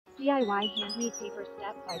DIY handmade paper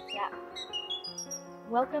step by step.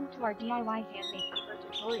 Welcome to our DIY handmade paper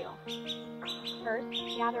tutorial. First,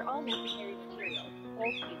 gather all necessary materials,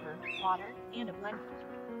 old paper, water, and a blender.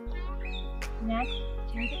 Next,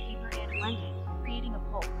 tear the paper and blend it, creating a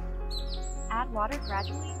pulp. Add water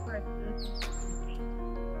gradually for a smooth consistency.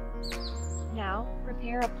 Now,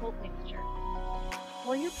 prepare a pulp mixture.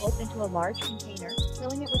 Pour your pulp into a large container,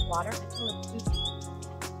 filling it with water until it's soupy.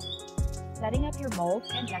 Setting up your mold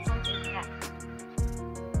and decorate is next.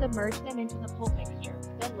 Submerge them into the pulp mixture,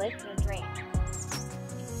 then lift and drain.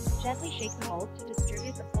 Gently shake the mold to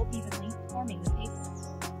distribute the pulp evenly, forming the paper.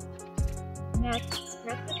 Next,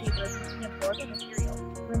 press the paper to absorb the material,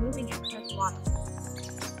 removing excess water.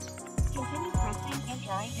 Continue pressing and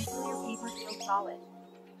drying until your paper feels solid.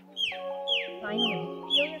 Finally,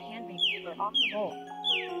 peel your handmade paper off the mold.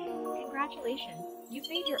 Congratulations, you've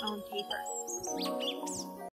made your own paper.